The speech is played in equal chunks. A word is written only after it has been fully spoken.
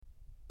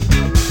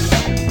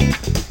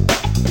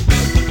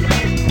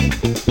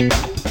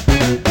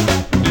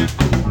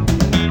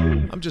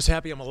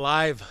happy I'm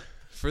alive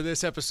for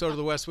this episode of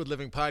the Westwood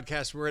Living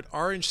Podcast. We're at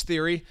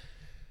Orangetheory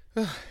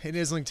in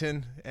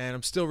Islington, and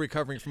I'm still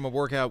recovering from a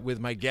workout with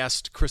my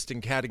guest,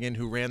 Christen Cadigan,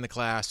 who ran the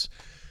class.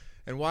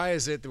 And why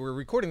is it that we're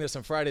recording this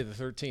on Friday the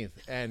 13th?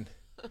 And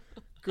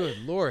good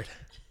Lord,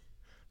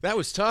 that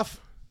was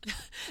tough.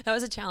 That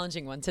was a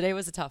challenging one. Today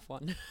was a tough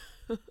one.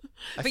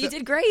 But you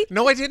did great.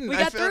 No, I didn't. We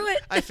got through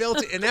it. I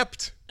felt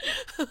inept.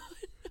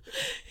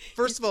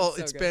 First of all,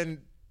 it's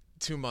been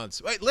 2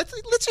 months. Right, let's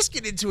just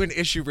get into an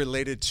issue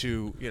related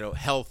to,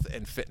 health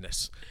and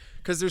fitness,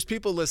 because there's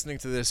people listening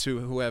to this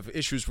who have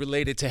issues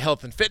related to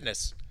health and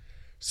fitness.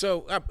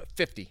 So I'm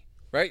 50,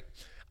 right?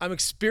 I'm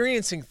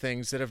experiencing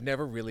things that I've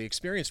never really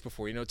experienced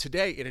before.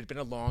 Today it had been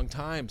a long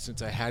time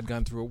since I had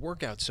gone through a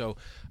workout, so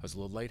I was a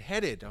little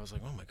lightheaded. I was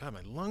like, oh my God,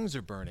 my lungs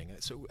are burning.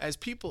 So as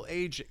people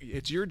age,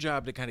 it's your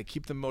job to kind of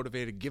keep them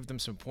motivated, give them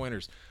some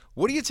pointers.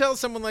 What do you tell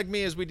someone like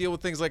me as we deal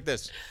with things like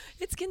this?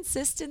 It's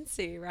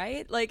consistency,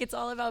 right? Like, it's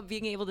all about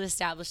being able to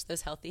establish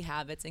those healthy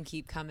habits and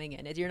keep coming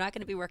in. You're not going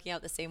to be working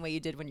out the same way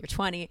you did when you're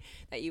 20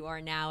 that you are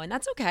now, and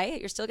that's okay.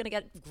 You're still going to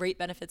get great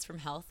benefits from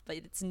health, but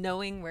it's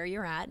knowing where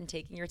you're at and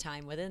taking your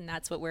time with it, and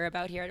that's what we're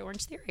about here at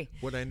Orangetheory.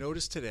 What I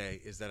noticed today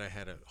is that I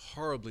had a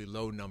horribly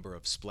low number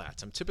of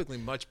splats. I'm typically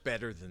much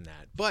better than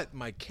that, but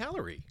my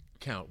calorie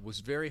count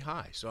was very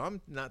high. So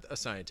I'm not a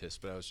scientist,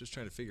 but I was just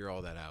trying to figure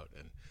all that out.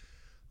 And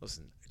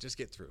listen, just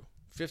get through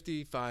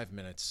 55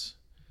 minutes.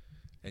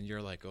 And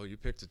you're like, oh, you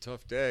picked a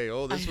tough day.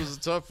 Oh, this was a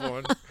tough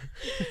one.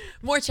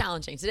 More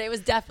challenging. Today was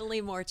definitely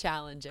more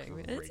challenging.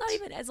 Great. It's not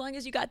even, as long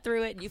as you got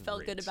through it and you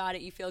felt good about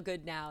it, you feel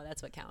good now.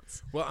 That's what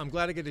counts. Well, I'm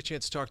glad I get a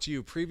chance to talk to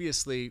you.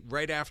 Previously,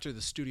 right after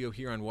the studio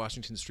here on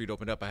Washington Street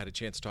opened up, I had a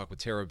chance to talk with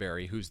Tara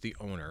Berry, who's the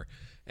owner,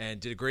 and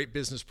did a great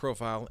business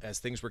profile as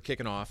things were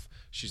kicking off.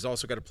 She's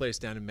also got a place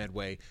down in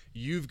Medway.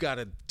 You've got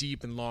a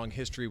deep and long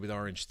history with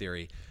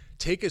Orangetheory.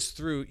 Take us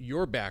through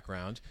your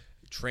background.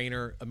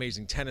 Trainer,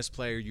 amazing tennis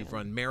player. You've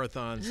run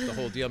marathons, the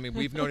whole deal. I mean,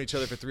 we've known each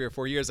other for 3 or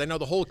 4 years. I know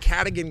the whole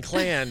Cadigan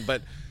clan,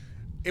 but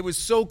it was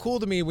so cool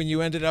to me when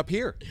you ended up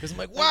here, because I'm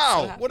like,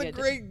 wow, what a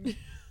great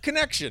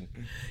connection.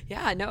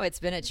 Yeah, no, it's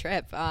been a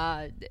trip.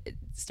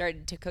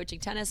 Started to coaching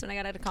tennis when I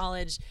got out of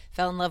college,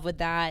 fell in love with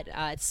that.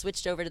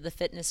 Switched over to the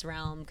fitness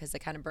realm because I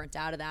kind of burnt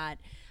out of that.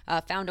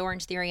 Found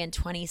Orangetheory in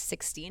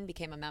 2016,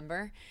 became a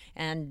member,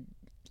 and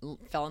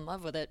fell in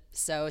love with it.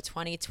 So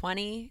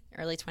 2020,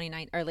 late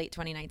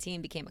 2019,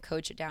 became a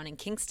coach down in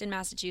Kingston,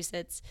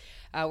 Massachusetts.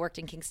 Worked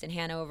in Kingston,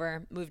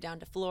 Hanover, moved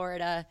down to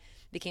Florida,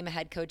 became a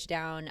head coach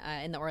down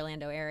in the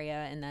Orlando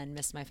area, and then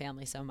missed my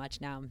family so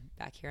much. Now I'm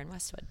back here in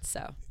Westwood.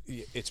 So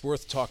it's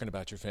worth talking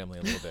about your family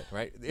a little bit,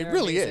 right? It They're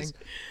really amazing. is,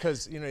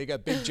 because you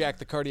got Big Jack,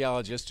 the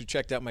cardiologist, who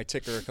checked out my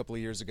ticker a couple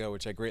of years ago,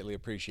 which I greatly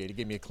appreciate. He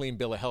gave me a clean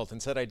bill of health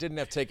and said I didn't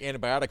have to take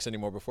antibiotics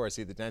anymore before I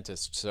see the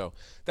dentist. So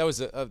that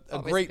was a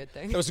great, good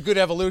thing. that was a good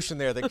evolution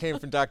there that came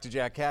from Dr.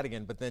 Jack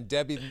Cadigan. But then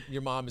Debbie,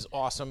 your mom, is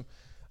awesome.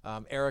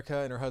 Erica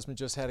and her husband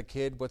just had a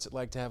kid. What's it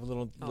like to have a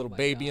little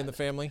baby in the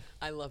family?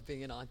 I love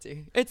being an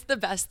auntie. It's the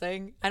best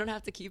thing. I don't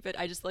have to keep it.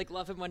 I just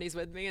love him when he's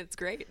with me. It's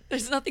great.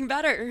 There's nothing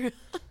better.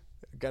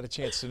 Got a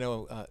chance to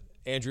know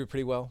Andrew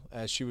pretty well,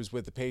 as she was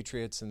with the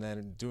Patriots and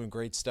then doing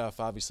great stuff,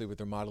 obviously, with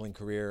her modeling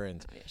career,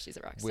 and she's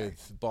a rock star.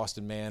 With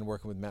Boston Man,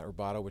 working with Matt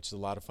Roboto, which is a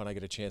lot of fun. I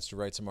get a chance to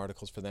write some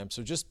articles for them.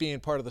 So just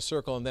being part of the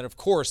circle. And then, of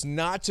course,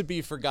 not to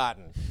be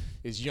forgotten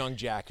is young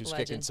Jack, who's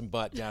kicking some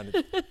butt down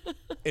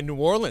in New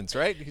Orleans,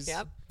 right?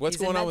 What's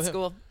going on with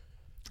him?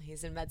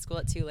 He's in med school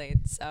at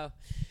Tulane. So,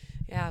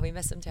 yeah, we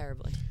miss him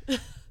terribly.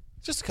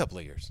 Just a couple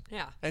of years.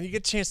 Yeah. And you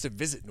get a chance to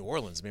visit New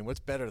Orleans. I mean, what's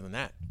better than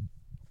that?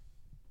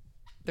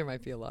 There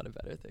might be a lot of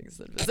better things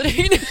than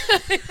visiting.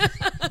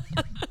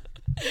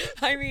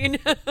 I mean,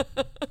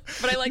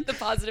 but I like the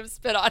positive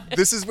spin on it.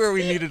 This is where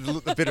we needed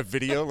a bit of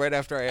video. Right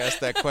after I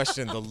asked that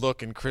question, the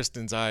look in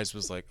Kristen's eyes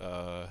was like,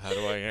 how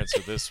do I answer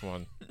this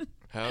one?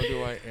 How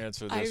do I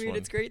answer this one? I mean,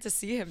 it's great to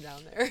see him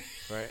down there.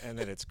 Right, and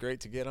then it's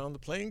great to get on the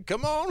plane.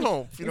 Come on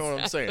home, if you know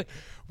what I'm saying.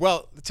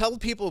 Well, tell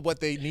people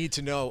what they need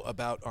to know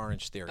about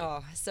Orangetheory.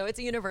 Oh, so it's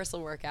a universal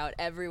workout.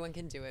 Everyone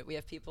can do it. We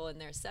have people in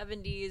their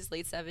 70s,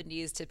 late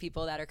 70s, to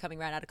people that are coming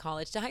right out of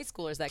college, to high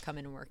schoolers that come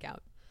in and work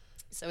out.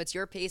 So it's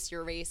your pace,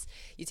 your race.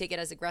 You take it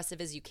as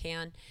aggressive as you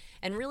can.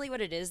 And really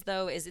what it is,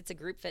 though, is it's a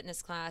group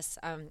fitness class.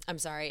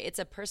 It's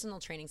a personal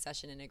training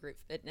session in a group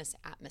fitness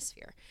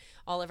atmosphere.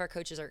 All of our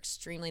coaches are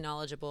extremely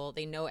knowledgeable.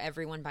 They know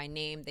everyone by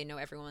name. They know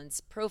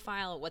everyone's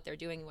profile, what they're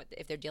doing,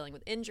 if they're dealing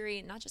with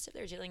injury. Not just if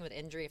they're dealing with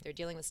injury, if they're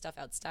dealing with stuff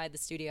outside the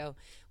studio.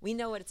 We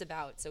know what it's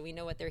about, so we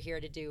know what they're here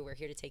to do. We're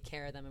here to take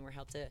care of them, and we're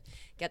help to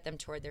get them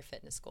toward their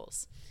fitness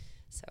goals.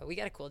 So we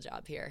got a cool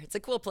job here. It's a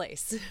cool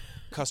place.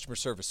 Customer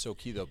service so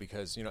key, though,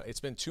 because, it's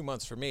been 2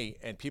 months for me,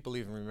 and people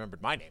even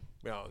remembered my name.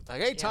 It's like,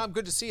 hey, Tom,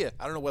 good to see you.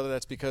 I don't know whether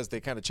that's because they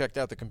kind of checked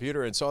out the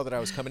computer and saw that I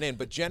was coming in,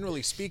 but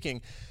generally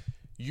speaking,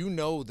 you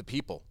know the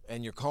people,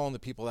 and you're calling the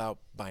people out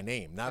by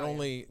name. Not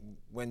only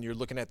when you're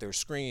looking at their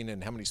screen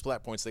and how many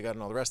splat points they got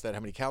and all the rest of that,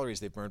 how many calories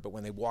they've burned, but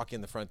when they walk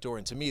in the front door.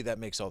 And to me, that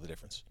makes all the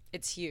difference.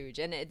 It's huge.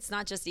 And it's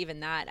not just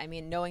even that. I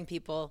mean, knowing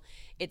people,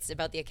 it's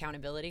about the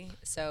accountability.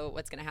 So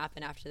what's going to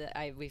happen after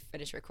that, we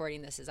finish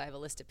recording this, is I have a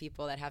list of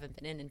people that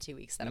haven't been in 2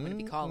 weeks that I'm going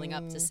to be calling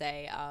up to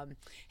say,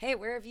 hey,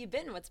 where have you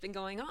been? What's been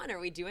going on? Are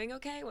we doing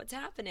okay? What's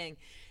happening?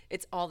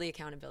 It's all the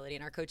accountability,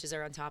 and our coaches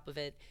are on top of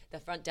it. The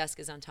front desk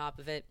is on top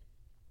of it.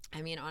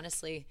 I mean,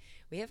 honestly,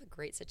 we have a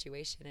great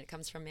situation. It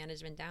comes from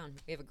management down.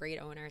 We have a great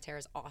owner.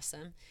 Tara's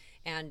awesome.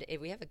 And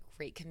we have a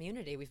great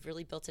community. We've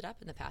really built it up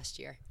in the past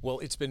year. Well,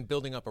 it's been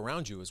building up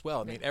around you as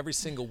well. I mean, every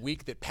single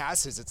week that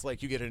passes, it's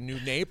like you get a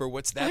new neighbor.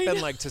 What's that been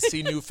like to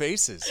see new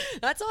faces?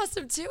 That's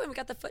awesome, too. And we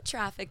got the foot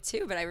traffic,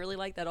 too. But I really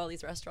like that all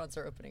these restaurants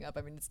are opening up.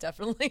 I mean, it's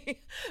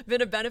definitely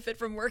been a benefit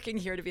from working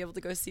here to be able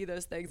to go see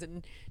those things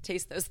and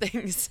taste those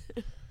things.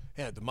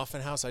 Yeah, the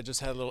Muffin House, I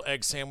just had a little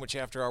egg sandwich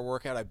after our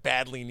workout. I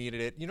badly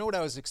needed it. You know what I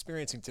was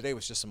experiencing today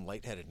was just some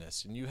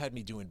lightheadedness, and you had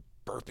me doing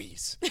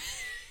burpees.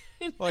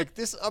 Like,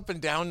 this up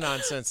and down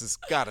nonsense has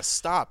got to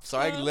stop. So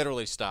I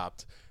literally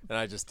stopped, and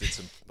I just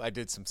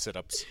did some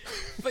sit-ups.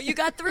 But you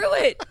got through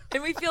it,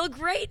 and we feel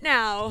great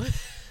now.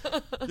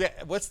 Yeah,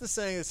 what's the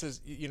saying that says,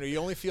 you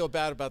only feel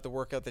bad about the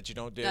workout that you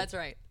don't do? That's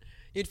right.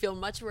 You'd feel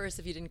much worse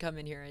if you didn't come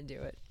in here and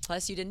do it.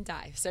 Plus, you didn't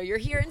die. So you're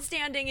here and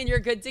standing, and you're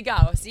good to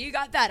go. So you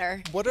got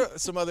better. What are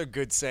some other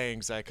good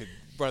sayings I could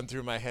run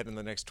through my head in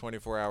the next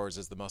 24 hours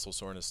as the muscle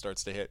soreness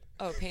starts to hit?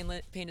 Oh,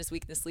 pain is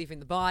weakness leaving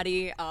the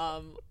body.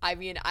 I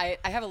mean, I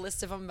have a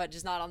list of them, but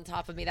just not on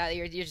top of me. That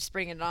you're just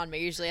bringing it on me.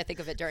 Usually I think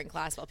of it during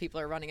class while people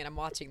are running, and I'm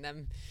watching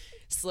them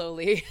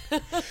slowly.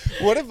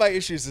 One of my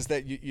issues is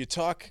that you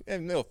talk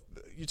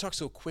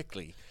so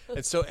quickly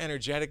and so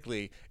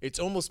energetically, it's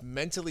almost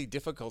mentally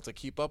difficult to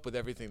keep up with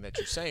everything that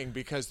you're saying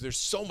because there's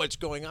so much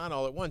going on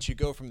all at once. You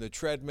go from the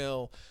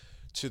treadmill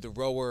to the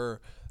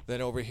rower,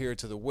 then over here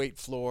to the weight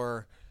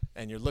floor,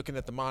 and you're looking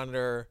at the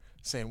monitor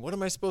saying, what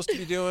am I supposed to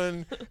be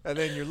doing? And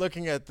then you're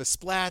looking at the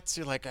splats.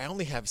 You're like, I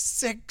only have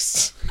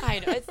 6. I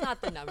know. It's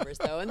not the numbers,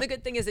 though. And the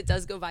good thing is it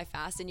does go by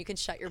fast, and you can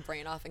shut your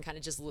brain off and kind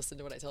of just listen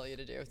to what I tell you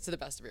to do to the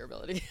best of your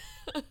ability.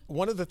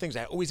 One of the things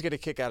I always get a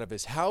kick out of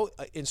is how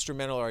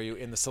instrumental are you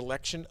in the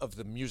selection of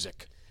the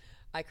music?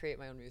 I create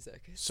my own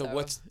music.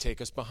 So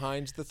take us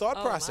behind the thought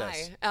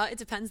process? It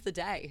depends the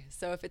day.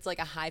 So if it's like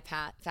a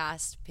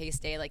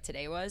fast-paced day like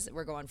today was,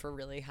 we're going for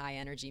really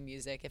high-energy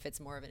music. If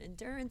it's more of an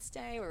endurance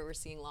day where we're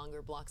seeing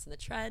longer blocks in the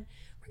tread,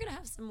 we're going to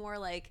have some more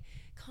like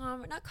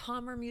not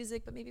calmer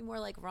music, but maybe more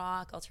like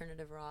rock,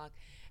 alternative rock.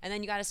 And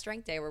then you got a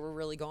strength day where we're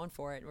really going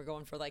for it. And we're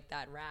going for like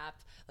that rap,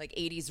 like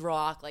 80s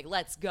rock, like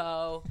let's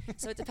go.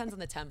 So it depends on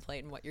the template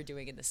and what you're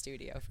doing in the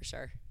studio for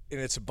sure. And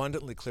it's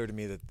abundantly clear to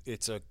me that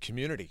it's a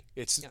community.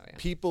 It's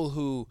people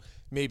who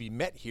maybe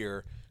met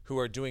here who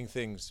are doing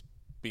things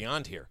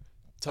beyond here.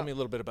 Tell me a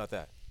little bit about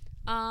that.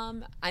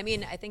 I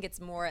mean, I think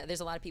it's more,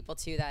 there's a lot of people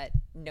too that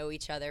know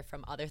each other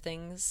from other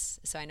things.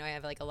 So I know I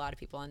have like a lot of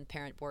people on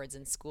parent boards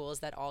and schools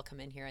that all come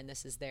in here and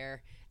this is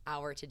their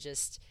hour to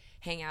just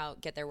hang out,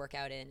 get their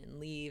workout in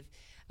and leave.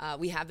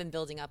 We have been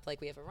building up,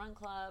 like we have a run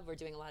club. We're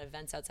doing a lot of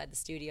events outside the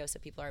studio, so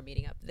people are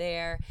meeting up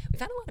there.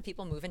 We've had a lot of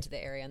people move into the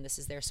area, and this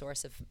is their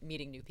source of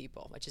meeting new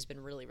people, which has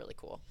been really, really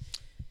cool.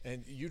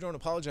 And you don't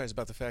apologize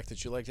about the fact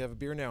that you like to have a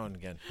beer now and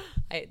again.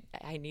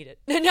 I need it.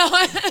 No.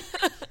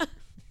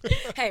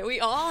 Hey,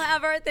 we all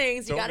have our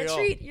things. You got to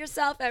treat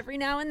yourself every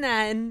now and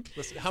then.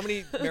 Listen, how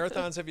many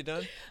marathons have you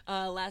done?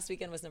 Last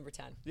weekend was number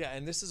 10. Yeah,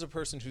 and this is a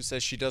person who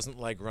says she doesn't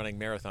like running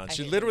marathons.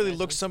 She literally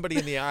looked somebody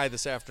in the eye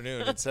this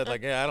afternoon and said,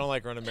 like, yeah, I don't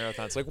like running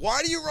marathons. Like,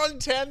 why do you run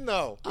 10,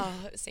 though?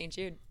 St.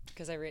 Jude,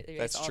 because I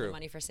raised all the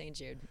money for St.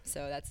 Jude.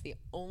 So that's the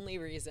only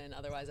reason.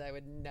 Otherwise, I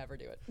would never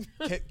do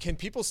it. Can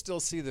people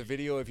still see the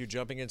video of you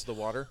jumping into the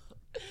water?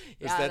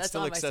 Is yeah, that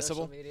still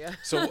accessible? My social media.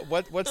 So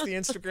what's the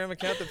Instagram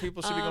account that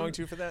people should be going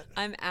to for that?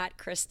 I'm at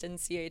Christen,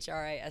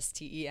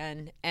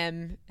 Christen,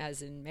 M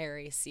as in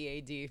Mary,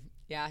 CAD.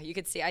 Yeah, you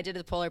could see I did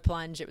the polar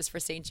plunge. It was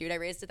for St. Jude. I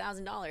raised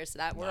 $1,000, so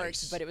that worked.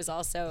 Nice. But it was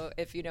also,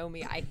 if you know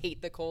me, I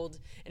hate the cold,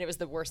 and it was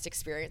the worst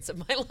experience of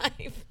my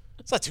life.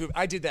 It's not too.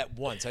 I did that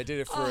once. I did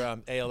it for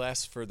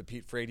ALS for the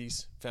Pete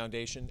Frates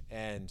Foundation,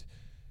 and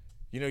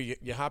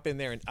you hop in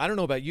there, and I don't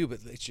know about you, but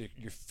it's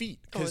your feet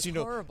because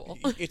horrible.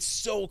 It's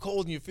so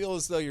cold, and you feel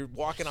as though you're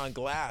walking on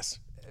glass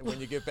when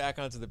you get back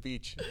onto the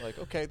beach. You're like,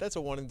 okay, that's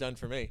a one and done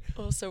for me.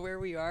 Well, so where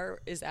we are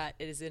is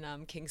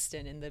in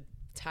Kingston, and the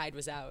tide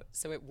was out,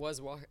 so it was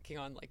walking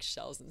on like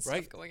shells and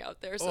stuff going out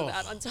there. So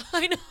that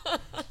untied.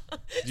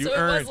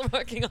 It was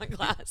walking on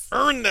glass.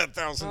 Earned that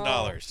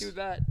 $1,000. Do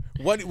that.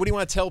 What do you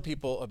want to tell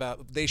people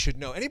about they should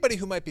know? Anybody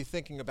who might be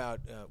thinking about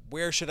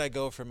where should I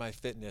go for my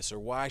fitness or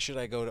why should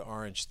I go to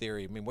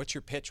Orangetheory? I mean, what's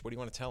your pitch? What do you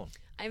want to tell them?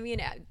 I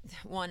mean,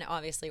 one,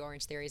 obviously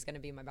Orangetheory is going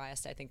to be my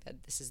bias. I think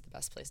that this is the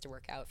best place to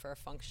work out for a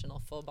functional,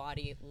 full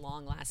body,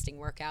 long lasting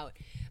workout.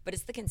 But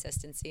it's the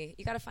consistency.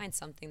 You got to find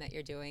something that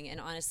you're doing.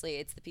 And honestly,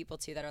 it's the people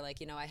too that are like,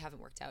 I haven't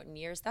worked out in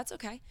years. That's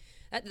okay.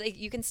 Like,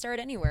 you can start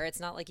anywhere. It's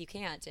not like you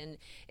can't. And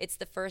it's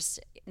the first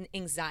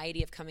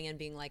anxiety of coming in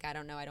being like, I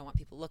don't know, I don't want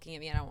people looking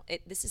at me.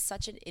 This is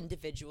such an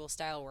individual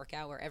style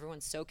workout where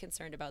everyone's so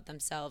concerned about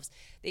themselves.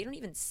 They don't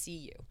even see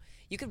you.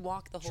 You could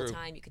walk the whole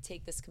time. You could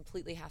take this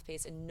completely half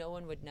pace and no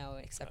one would know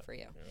except for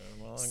you.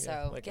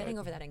 Getting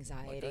over that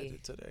anxiety, like I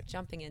did today.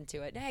 Jumping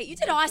into it. Hey, you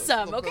did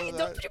awesome. Okay,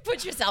 don't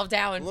put yourself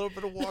down. A little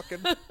bit of walking.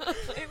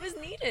 It was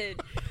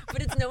needed.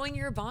 But it's knowing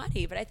your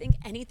body. But I think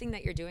anything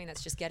that you're doing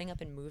that's just getting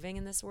up and moving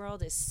in this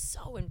world is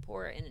so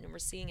important. And we're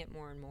seeing it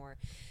more and more.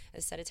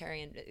 A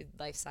sedentary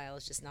lifestyle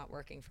is just not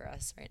working for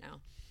us right now.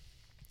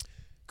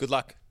 Good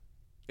luck.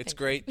 It's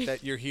great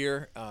that you're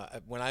here.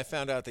 When I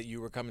found out that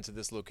you were coming to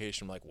this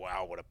location, I'm like,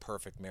 wow, what a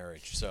perfect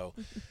marriage. So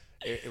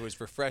it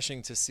was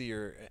refreshing to see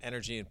your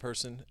energy in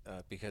person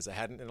because I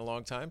hadn't in a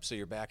long time. So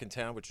you're back in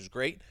town, which is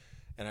great.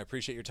 And I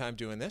appreciate your time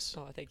doing this.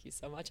 Oh, thank you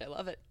so much. I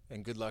love it.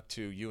 And good luck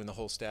to you and the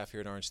whole staff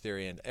here at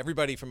Orangetheory and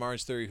everybody from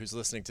Orangetheory who's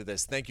listening to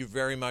this. Thank you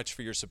very much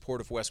for your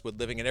support of Westwood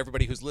Living. And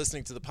everybody who's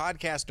listening to the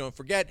podcast, don't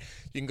forget,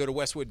 you can go to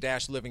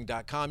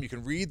westwood-living.com. You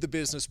can read the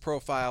business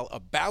profile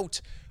about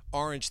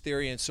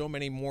Orangetheory and so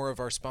many more of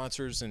our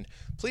sponsors. And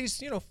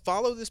please,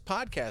 follow this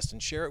podcast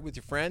and share it with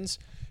your friends.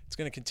 It's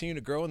going to continue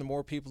to grow, and the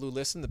more people who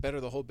listen, the better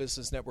the whole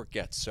business network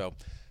gets. So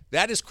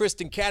that is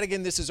Christen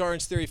Cadigan. This is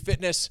Orangetheory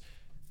Fitness,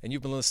 and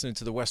you've been listening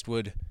to the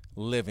Westwood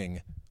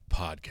Living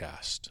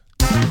Podcast.